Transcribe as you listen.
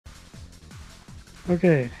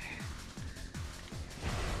Okay.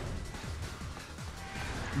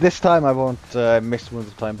 This time I won't miss one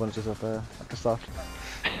of the time bonuses at the start.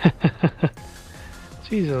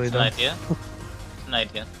 It's easily It's an done. idea. It's an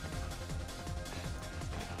idea.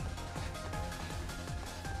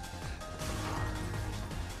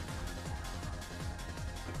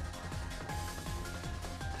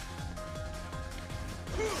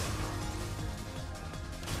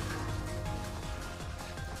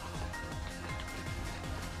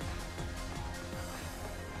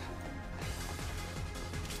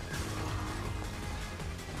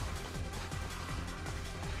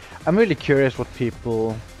 I'm really curious what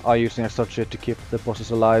people are using as such to keep the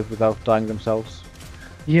bosses alive without dying themselves.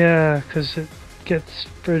 Yeah, because it gets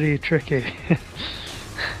pretty tricky.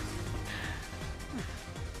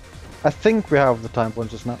 I think we have the time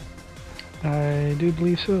bonuses now. I do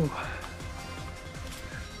believe so.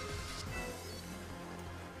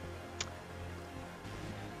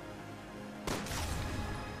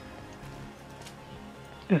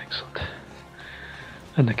 Excellent.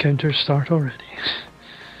 And the counters start already.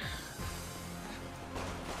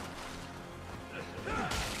 Good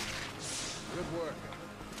work.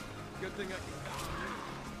 Good thing I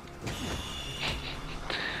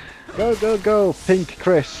Go, go, go, Pink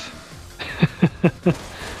Chris.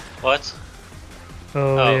 What?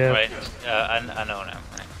 Oh, Oh, yeah. right. I know now.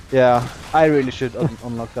 Right. Yeah, I really should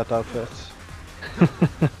unlock that outfit.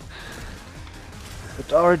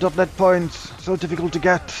 But our.net points, so difficult to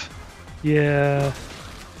get. Yeah.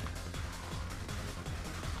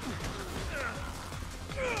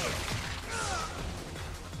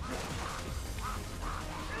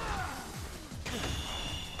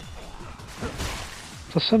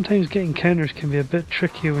 So sometimes getting counters can be a bit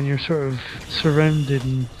tricky when you're sort of surrounded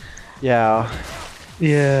and Yeah.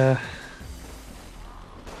 yeah.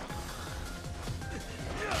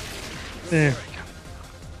 There we go.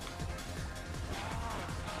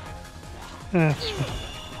 That's what I'm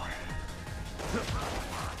looking for.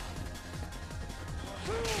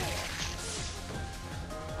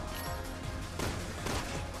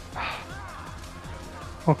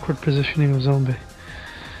 Awkward positioning of zombie.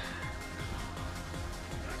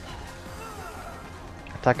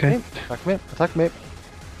 Attack Okay. me, attack me, attack me.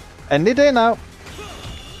 Any day now.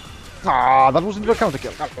 Ah, that wasn't a counter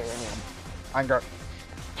kill. Anger.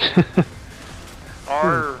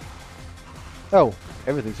 Oh,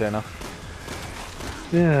 everything's there now.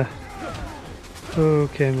 Yeah.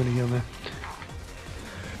 Okay, I'm gonna heal now.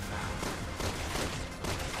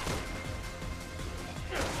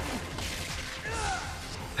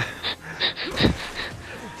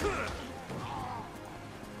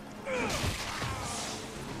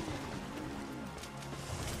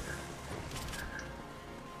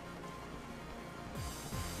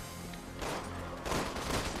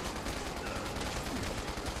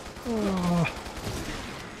 Oh.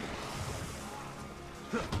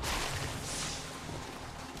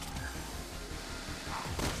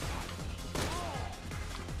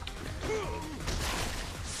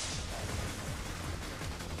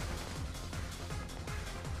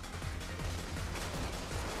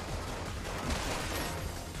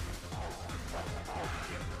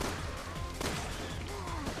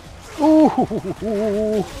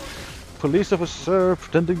 Ooh, police officer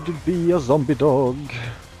pretending to be a zombie dog.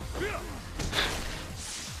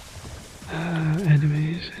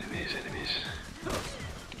 Enemies.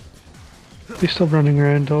 Please stop running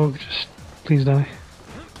around, dog. Just please die.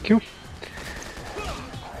 Cool.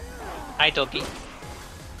 Hi, doggy.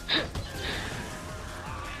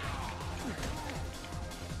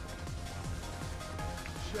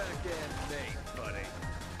 check and mate, buddy.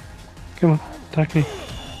 Come on, attack me.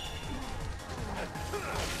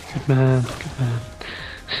 Good man, good man.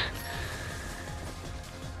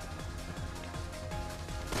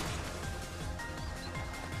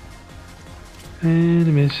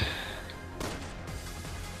 Enemies.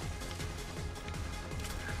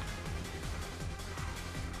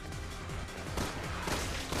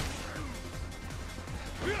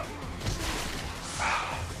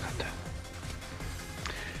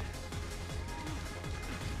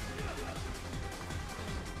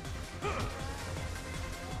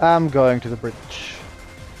 I'm going to the bridge.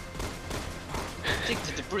 Take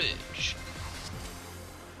to the bridge.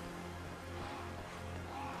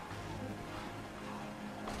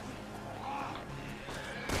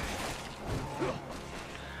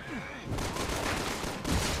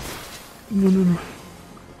 No.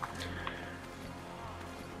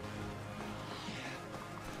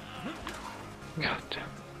 God damn.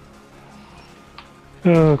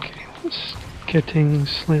 Okay, it's getting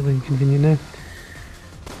slightly inconvenient now.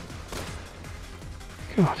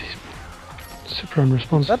 God, these Super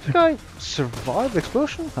unresponsive. That guy survived the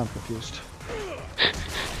explosion? I'm confused.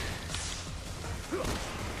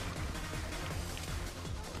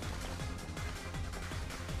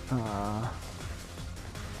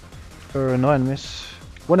 No enemies.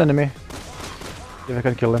 One enemy. If I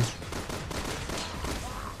can kill him.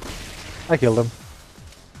 I killed him.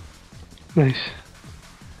 Nice.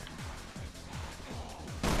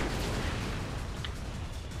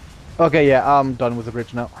 Okay, yeah, I'm done with the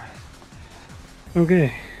bridge now.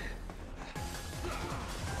 Okay.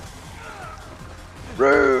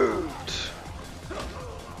 Rude!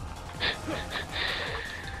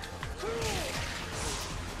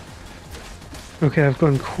 Okay, I've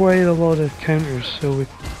gotten quite a lot of counters, so we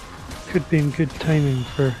could be in good timing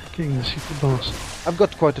for getting the secret boss. I've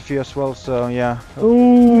got quite a few as well, so yeah.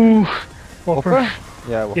 Oh, Whopper. Whopper?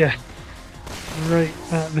 Yeah, Whopper. Yeah. Right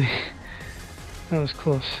at me. That was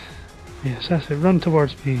close. Yes, that's it. Run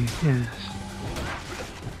towards me. Yes.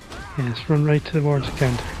 Yes, run right towards the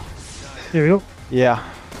counter. There we go. Yeah.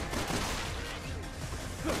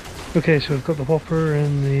 Okay, so we've got the Whopper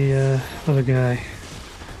and the other guy.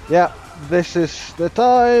 Yeah, this is the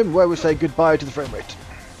time where we say goodbye to the frame rate.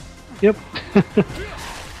 Yep.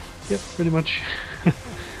 Yep, pretty much.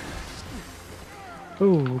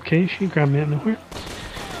 Oh, okay, she grabbed me out of nowhere.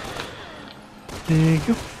 There you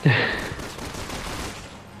go.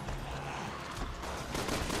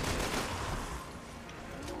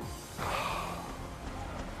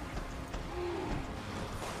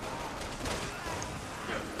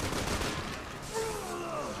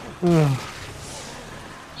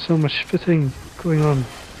 Oh, so much spitting going on.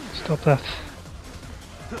 Stop that.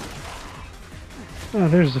 Oh,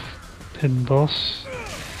 there's the hidden boss.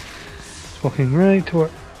 It's walking right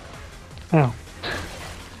toward. Ow.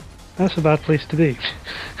 That's a bad place to be.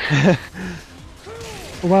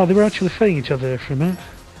 Oh, wow, they were actually fighting each other there for a minute.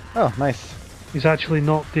 Oh, nice. He's actually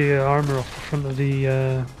knocked the armor off the front of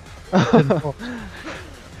the hidden boss.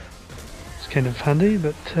 It's kind of handy,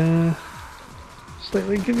 but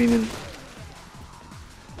slightly inconvenient.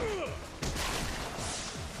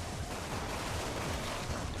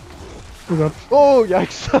 Oh god. Oh,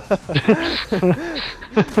 yikes!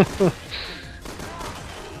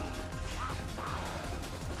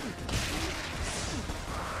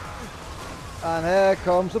 And here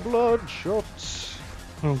comes the blood shots.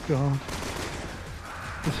 Oh god.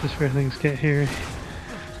 This is where things get hairy.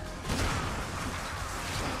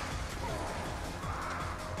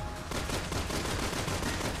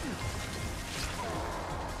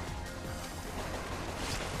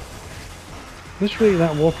 This rate,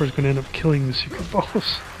 that Whopper's going to end up killing the secret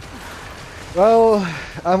boss. Well,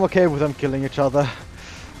 I'm okay with them killing each other.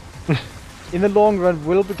 In the long run,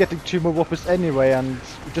 we'll be getting 2 more Whoppers anyway, and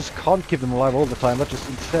we just can't keep them alive all the time. That's just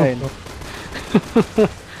insane.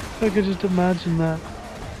 I could just imagine that.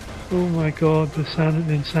 Oh my god, the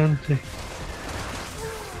insanity.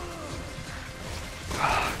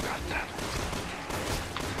 Oh, god damn it.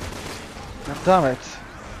 God damn it.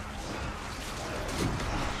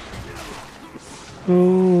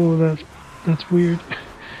 Oh, that's weird.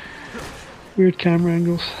 Weird camera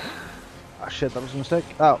angles. Ah, shit, that was a mistake.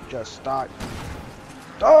 Oh, just die.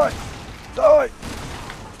 Die! Die!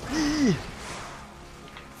 Eee.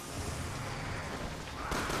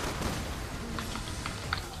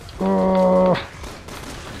 Oh,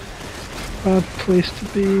 bad place to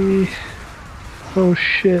be. Oh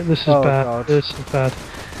shit, this is bad. God. This is bad.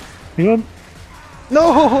 Hang on.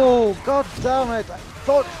 No! God damn it! I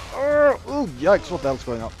thought. Oh, yikes! What the hell's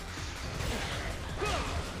going on?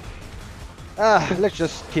 Let's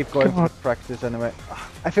just keep going for practice anyway.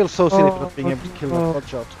 I feel so silly for not being able to kill that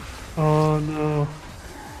bloodshot. Oh no.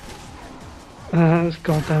 This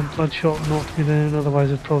goddamn bloodshot knocked me down,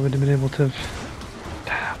 otherwise I'd probably have been able to have...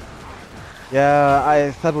 Damn.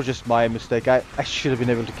 Yeah, that was just my mistake. I should have been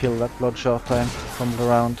able to kill that bloodshot and fumbled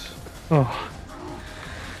around. Oh.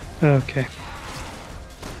 Okay.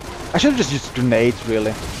 I should have just used grenades,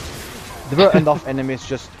 really. There were enough enemies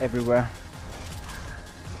just everywhere.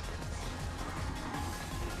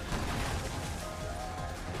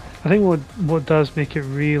 I think what does make it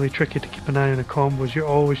really tricky to keep an eye on a combo is you're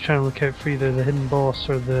always trying to look out for either the hidden boss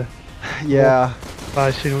or the Yeah.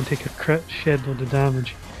 guy so you don't take a crit shed load of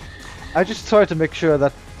damage. I just try to make sure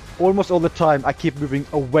that almost all the time I keep moving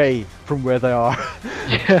away from where they are.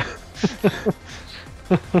 Yeah.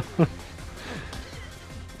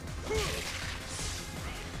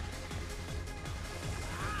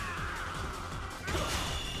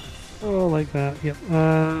 Oh, like that. Yep.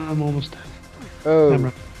 I'm almost dead.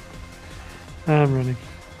 Oh. I'm running.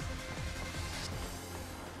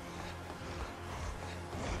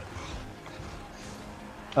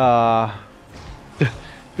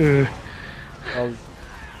 I'll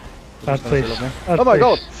Bad place. Bad Oh my place.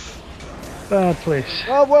 god! Bad place.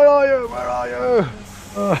 Oh, where are you? Where are you?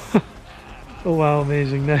 Oh, oh wow,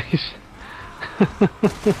 amazing, nice.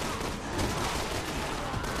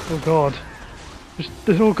 Oh god.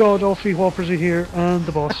 Oh god, all 3 whoppers are here, and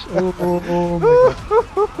the boss. Oh my god.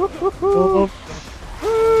 Oh,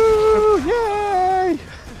 Woo! Yay!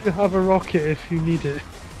 you have a rocket if you need it.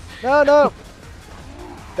 No, no!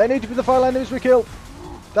 They need to be the final enemies we kill.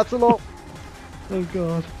 That's the law. Oh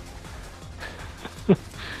god.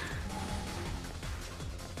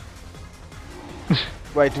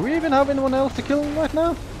 Wait, do we even have anyone else to kill right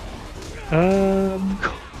now?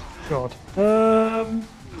 God.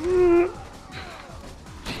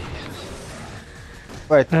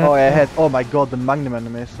 Wait, oh I hate, oh my god, the Magnum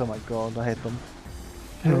enemies, oh my god, I hate them.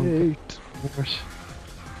 Hate. Worse.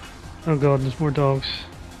 Oh god, there's more dogs.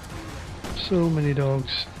 So many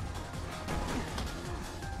dogs.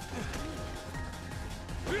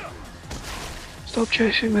 Stop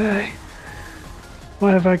chasing me!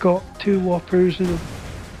 Why have I got 2 whoppers and a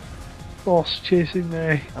boss chasing me?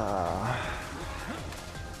 It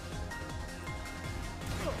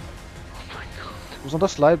was on the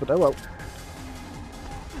slide, but oh well.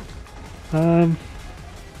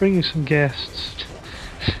 Bringing some guests.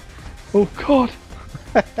 Oh god!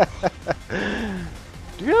 Do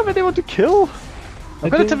you have anyone to kill? I'm I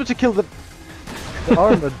gonna do. attempt to kill the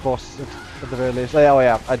armored boss at the very least. Oh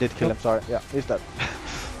yeah, I did kill him, sorry. Yeah, he's dead.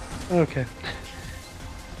 Okay.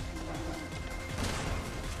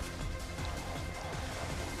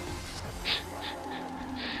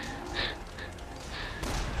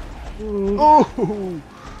 Ooh. Oh!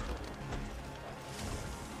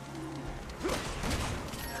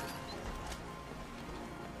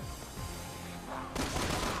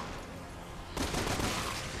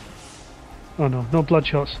 Oh no, no blood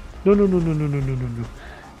shots. No, no, no, no, no, no, no, no, no.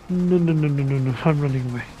 No, no, no, no, no, no. I'm running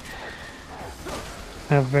away.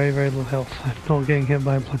 I have very, very little health. I'm not getting hit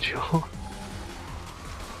by a blood shot.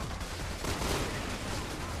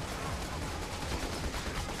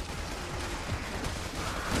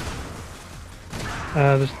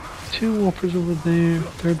 There's 2 whoppers over there,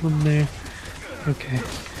 3rd one there. Okay.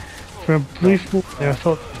 For a brief moment there, I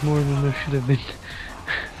thought there was more than there should have been.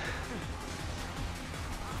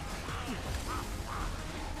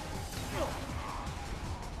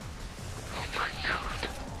 Oh my god.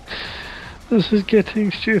 This is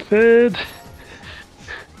getting stupid.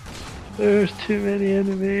 There's too many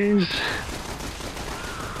enemies.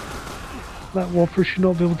 That whopper should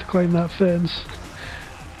not be able to climb that fence.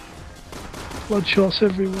 Bloodshots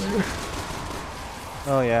everywhere.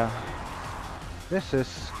 Oh yeah. This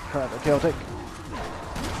is kind of chaotic.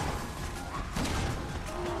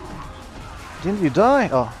 Didn't you die?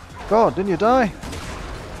 Oh god, didn't you die?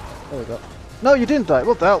 There we go. No, you didn't die.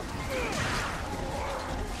 What the hell?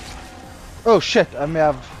 Oh shit, I may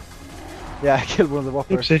have... Yeah, I killed one of the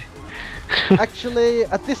whoppers. Oopsie. Actually,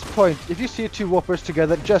 at this point, if you see 2 whoppers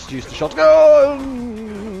together, just use the shotgun. Oh!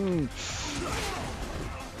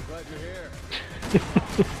 Glad you're here.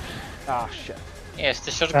 Ah shit. Yes,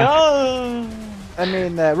 the shotgun. I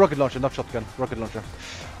mean, rocket launcher, not shotgun. Rocket launcher.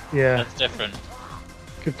 Yeah, That's different.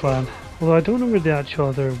 good plan. Although I don't know where the actual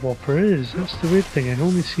other whopper is. That's the weird thing. I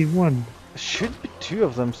only see one. There should be 2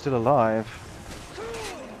 of them still alive.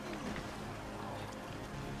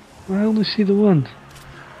 I only see the one.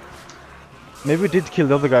 Maybe we did kill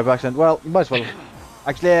the other guy by accident. Well, you might as well.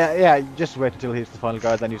 Actually, yeah, just wait until he's the final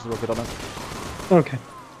guy, then use the rocket on him. Okay.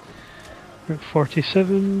 We're at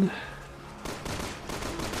 47.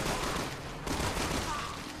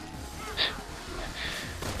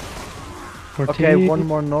 Okay, one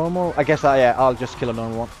more normal. I guess yeah, I'll just kill a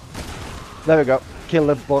normal one. There we go. Kill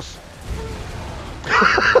the boss.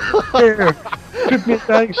 There. Took me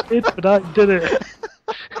thanks, but I did it.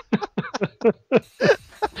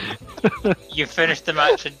 You finished the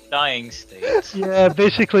match in dying state. Yeah,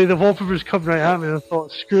 basically the whopper was coming right at me and I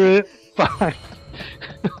thought, screw it, bye.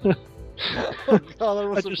 Oh god, that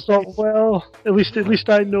was I just thought, well, at least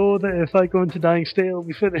I know that if I go into dying state, it'll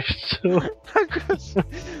be finished. So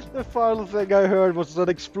the final thing I heard was an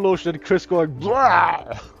explosion and Chris going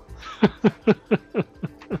blah. That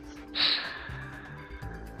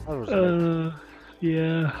was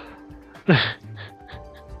yeah.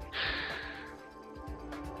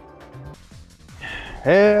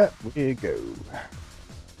 Here we go.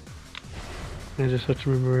 I just have to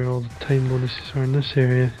remember where all the time bonuses are in this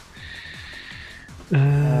area.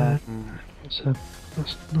 That's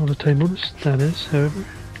not a time bonus, that is, however.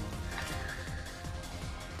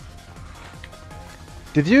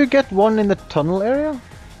 Did you get one in the tunnel area?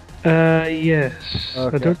 Yes.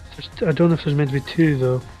 Okay. I don't know if there's meant to be two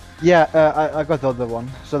though. Yeah, I got the other one.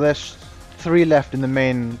 So there's 3 left in the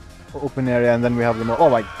main open area, and then we have them all. Oh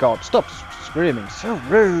my god, stop screaming. So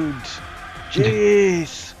rude.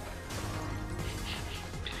 Jeez.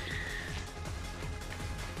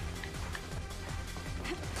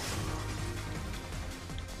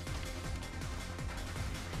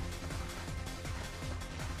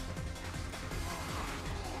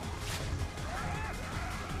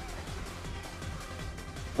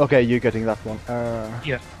 Okay, you're getting that one.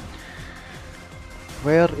 Yeah.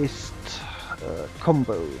 Where is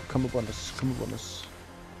combo? Combo bonus. Combo bonus.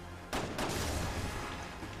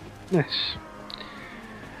 Nice.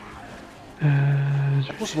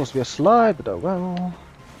 That was supposed to be a slide, but oh well.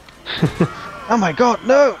 Oh my god,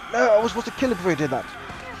 no! No, I was supposed to kill it before he did that.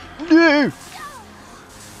 No!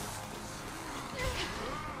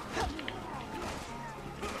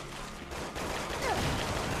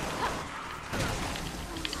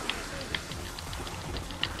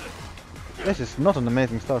 This is not an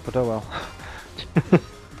amazing start, but oh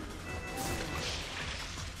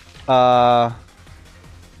well.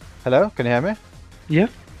 Hello? Can you hear me? Yeah.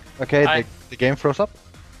 Okay, Hi. the game froze up.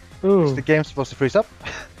 Oh, Is the game supposed to freeze up?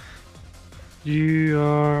 you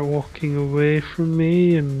are walking away from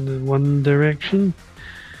me in the one direction.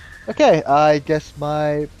 Okay, I guess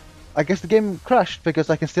the game crashed because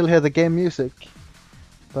I can still hear the game music.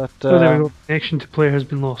 But Oh, there we go. Connection to player has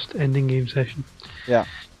been lost. Ending game session. yeah.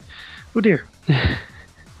 Oh dear.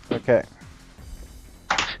 Okay.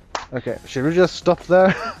 Okay, should we just stop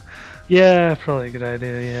there? Yeah, probably a good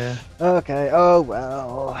idea. Yeah. Okay, oh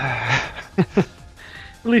well. At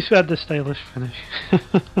least we had the stylish finish.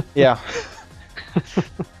 Yeah.